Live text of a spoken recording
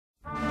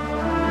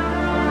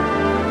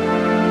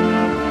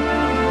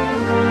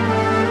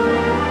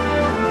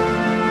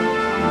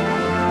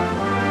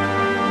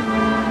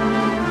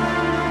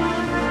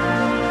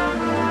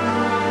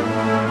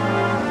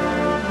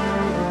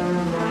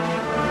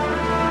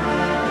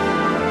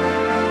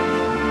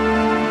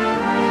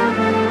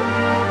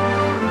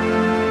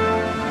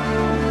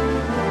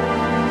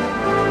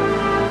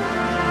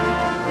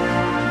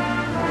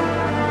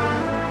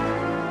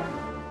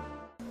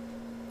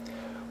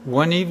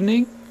One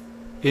evening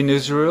in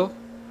Israel,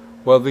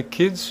 while the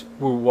kids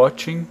were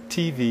watching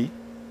TV,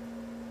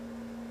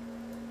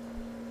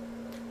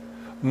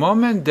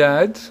 Mom and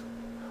Dad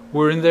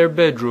were in their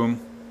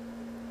bedroom.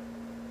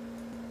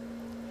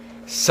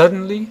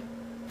 Suddenly,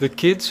 the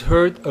kids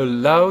heard a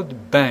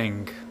loud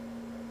bang.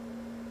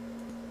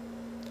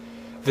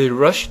 They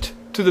rushed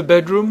to the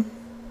bedroom.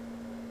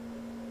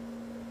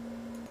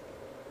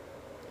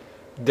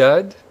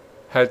 Dad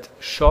had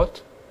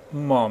shot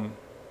Mom.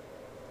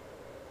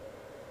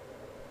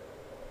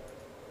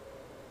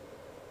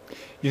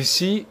 You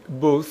see,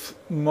 both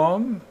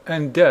Mom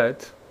and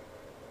Dad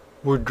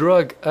were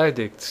drug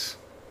addicts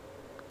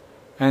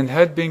and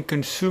had been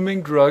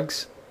consuming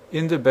drugs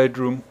in the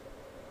bedroom.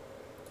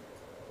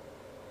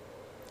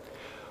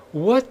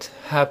 What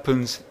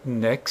happens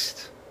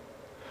next?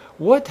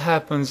 What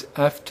happens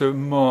after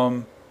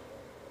Mom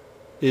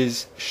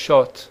is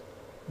shot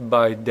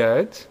by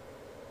Dad?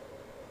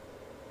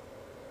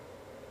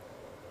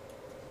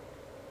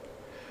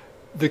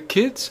 The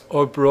kids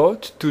are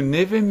brought to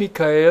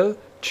Neve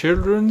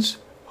Children's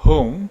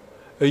Home,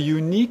 a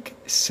unique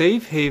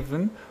safe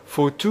haven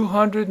for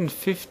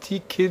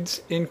 250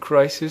 kids in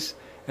crisis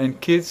and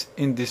kids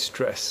in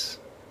distress.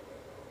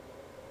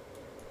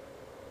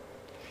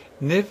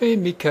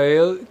 Neve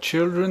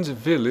Children's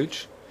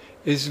Village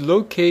is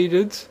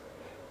located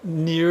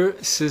near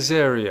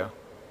Caesarea,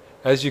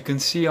 as you can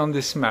see on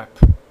this map.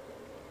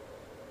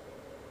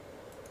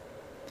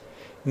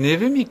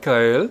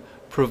 Neve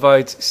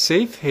provides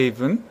safe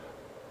haven,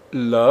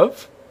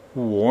 love,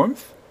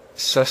 warmth,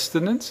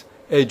 sustenance,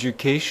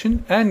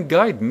 education and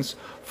guidance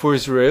for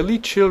Israeli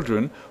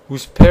children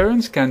whose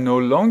parents can no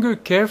longer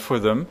care for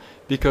them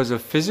because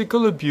of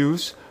physical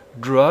abuse,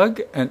 drug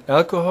and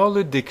alcohol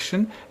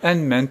addiction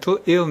and mental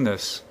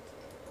illness.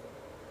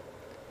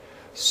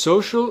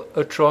 Social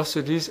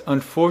atrocities,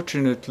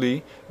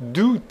 unfortunately,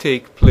 do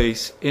take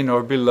place in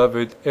our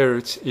beloved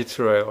Eretz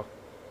Israel.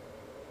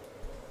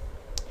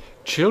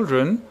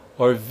 Children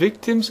are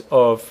victims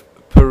of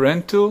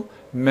parental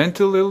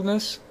mental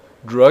illness,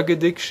 drug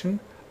addiction,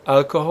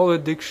 alcohol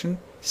addiction,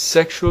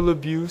 sexual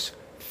abuse,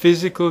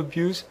 physical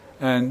abuse,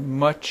 and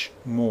much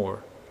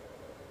more.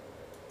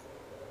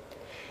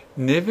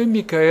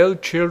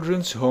 Neve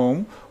Children's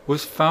Home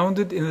was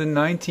founded in the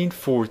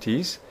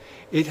 1940s.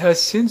 It has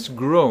since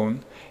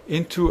grown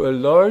into a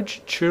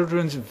large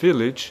children's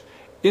village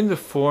in the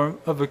form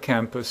of a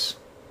campus.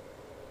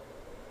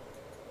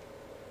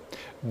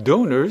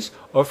 Donors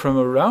are from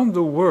around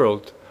the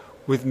world,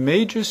 with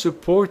major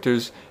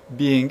supporters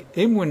being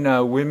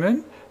Emunah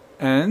Women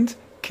and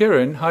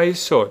Keren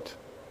Hayesod.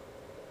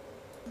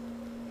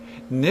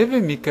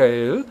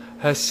 Neve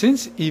has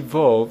since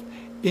evolved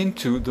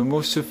into the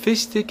most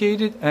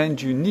sophisticated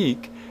and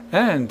unique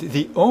and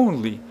the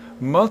only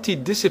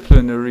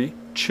multidisciplinary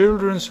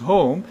children's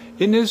home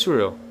in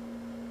Israel.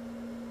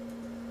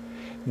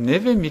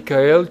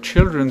 Neve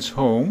Children's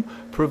Home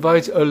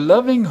provides a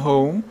loving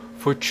home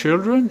for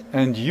children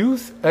and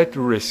youth at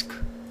risk.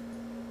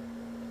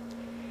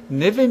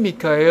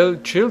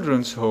 Neve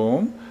Children's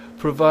Home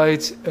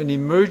provides an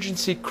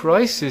emergency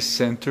crisis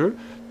center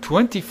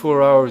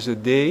 24 hours a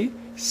day,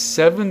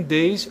 7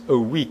 days a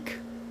week.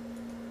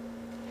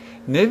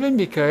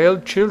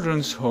 Neve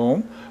Children's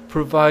Home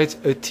provides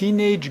a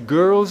teenage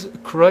girls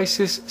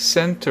crisis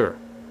center.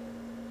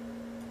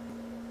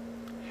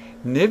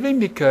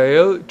 Neve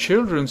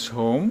Children's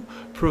Home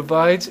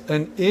provides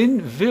an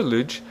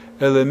in-village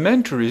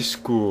elementary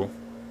school.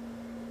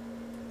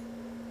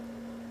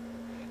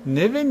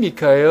 Neve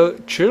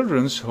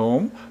Children's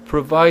Home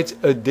provides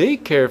a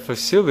daycare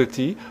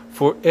facility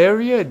for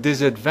area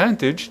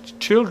disadvantaged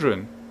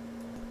children.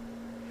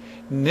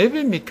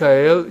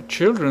 Neve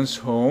Children's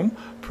Home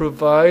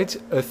provides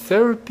a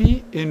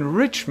therapy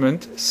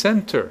enrichment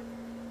center.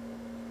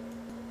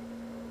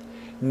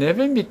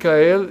 Neve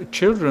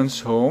Children's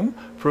Home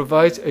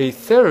provides a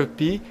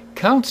therapy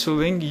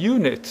counseling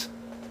unit.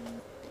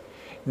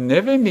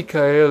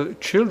 Neve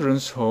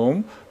Children's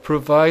Home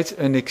provides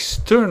an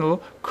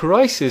external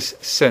crisis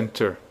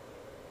center.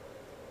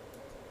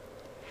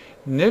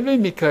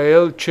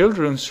 Neve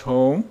Children's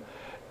Home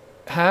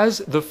has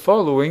the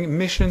following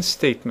mission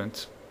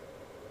statement: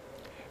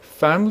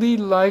 family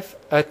life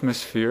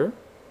atmosphere,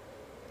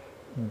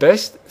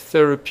 best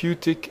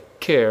therapeutic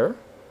care,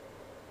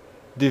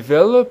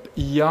 develop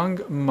young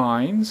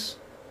minds,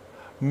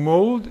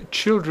 mold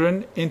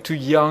children into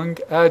young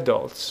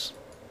adults,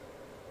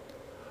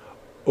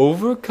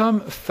 overcome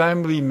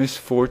family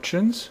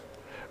misfortunes,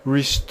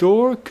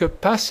 restore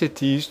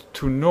capacities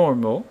to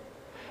normal,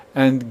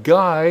 and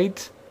guide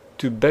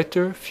to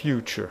better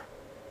future.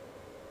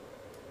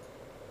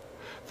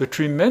 The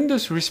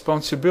tremendous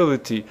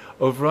responsibility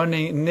of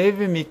running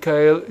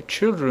Neve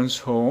Children's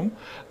Home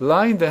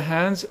lie in the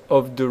hands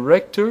of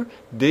Director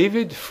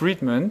David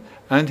Friedman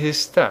and his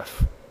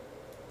staff.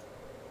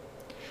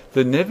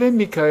 The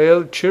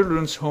Neve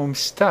Children's Home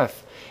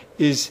staff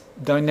is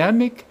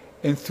dynamic,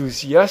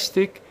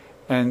 enthusiastic,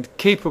 and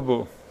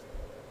capable.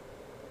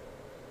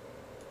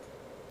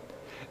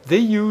 They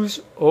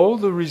use all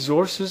the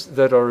resources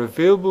that are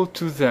available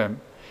to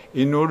them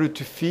in order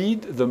to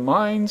feed the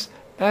minds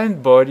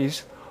and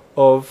bodies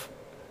of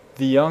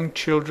the young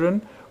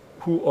children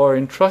who are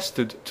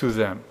entrusted to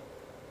them.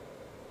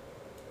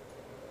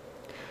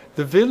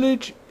 The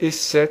village is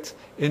set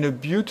in a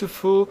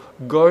beautiful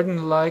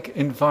garden-like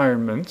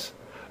environment,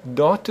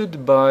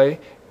 dotted by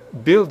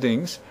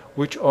buildings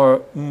which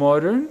are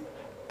modern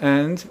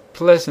and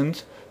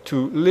pleasant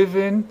to live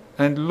in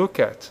and look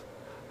at.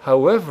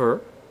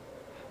 However,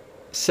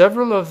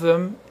 several of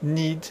them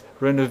need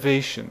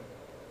renovation,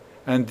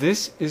 and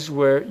this is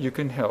where you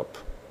can help.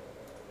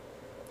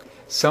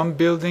 Some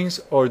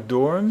buildings are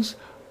dorms,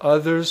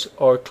 others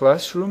are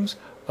classrooms,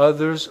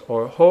 others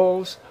are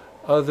halls,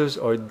 others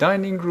are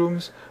dining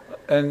rooms,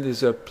 and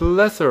there's a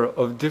plethora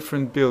of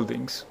different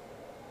buildings.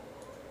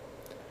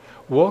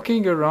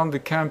 Walking around the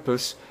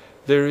campus,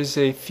 there is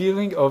a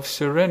feeling of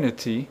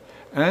serenity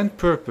and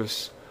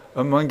purpose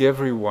among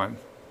everyone.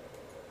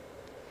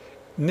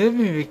 Neve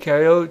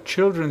Mikhael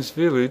Children's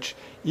Village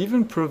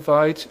even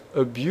provides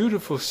a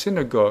beautiful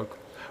synagogue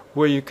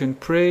where you can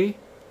pray,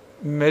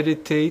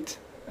 meditate,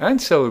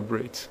 and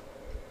celebrate.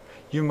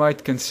 You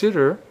might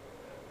consider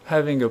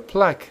having a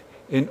plaque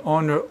in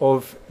honor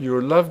of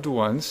your loved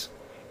ones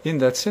in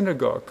that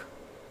synagogue.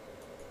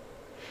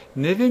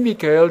 Neve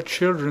Mikhael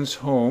Children's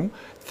Home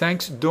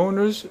thanks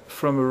donors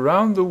from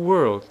around the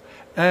world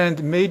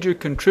and major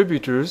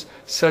contributors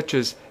such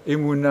as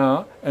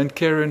Emunah and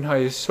Keren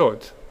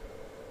Hayesod.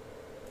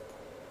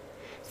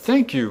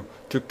 Thank you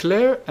to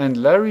Claire and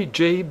Larry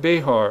J.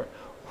 Behar,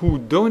 who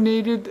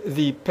donated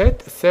the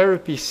Pet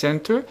Therapy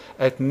Center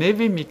at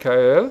Neve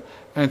Mikhael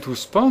and who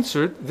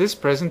sponsored this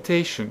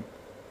presentation.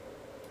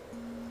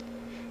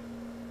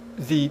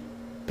 The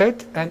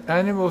Pet and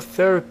Animal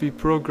Therapy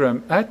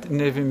program at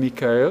Neve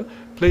Mikhael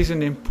plays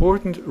an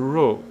important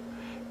role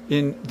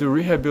in the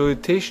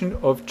rehabilitation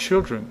of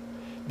children,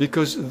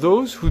 because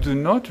those who do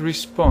not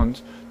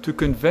respond to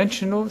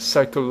conventional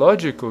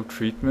psychological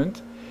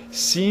treatment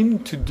seem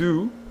to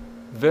do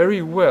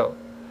very well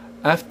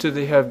after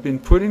they have been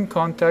put in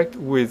contact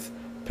with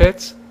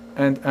pets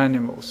and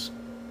animals.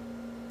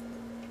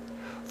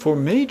 For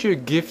major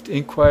gift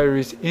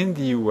inquiries in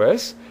the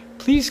US,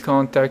 please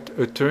contact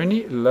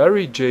attorney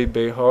Larry J.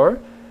 Behar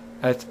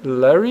at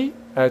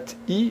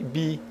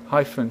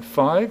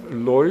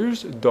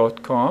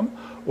larry@eb-5lawyers.com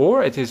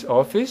or at his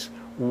office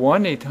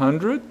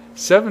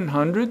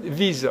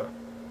 1-800-700-VISA.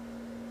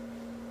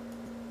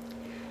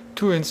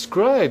 To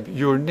inscribe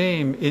your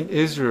name in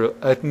Israel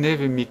at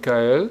Neve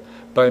Mikhael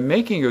by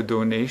making a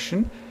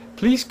donation,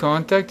 please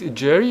contact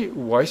Jerry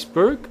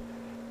Weisberg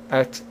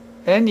at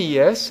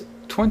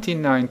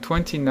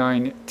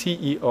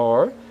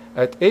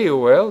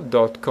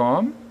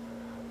nes2929ter@aol.com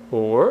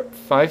or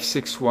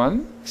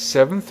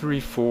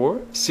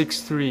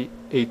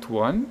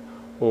 561-734-6381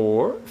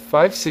 or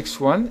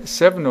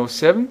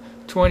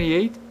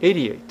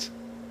 561-707-2888.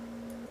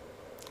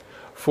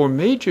 For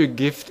major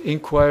gift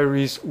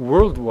inquiries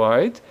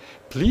worldwide,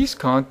 please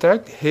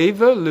contact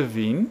Heva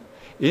Levine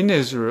in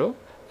Israel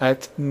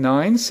at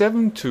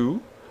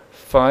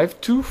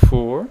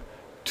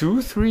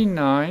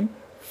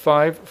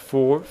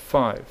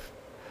 972-524-239-545.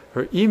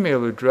 Her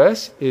email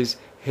address is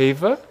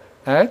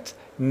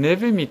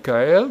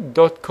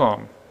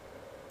heva@nevemikhael.com.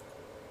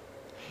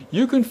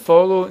 You can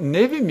follow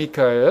Neve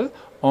Mikhael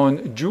on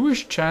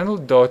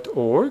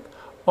jewishchannel.org,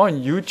 on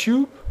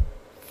YouTube,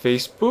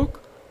 Facebook,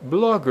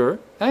 Blogger,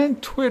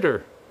 and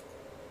Twitter.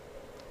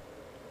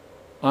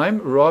 I'm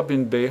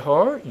Robin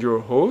Behar, your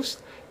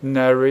host,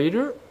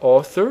 narrator,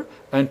 author,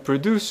 and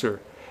producer.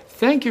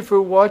 Thank you for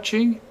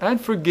watching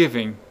and for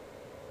giving.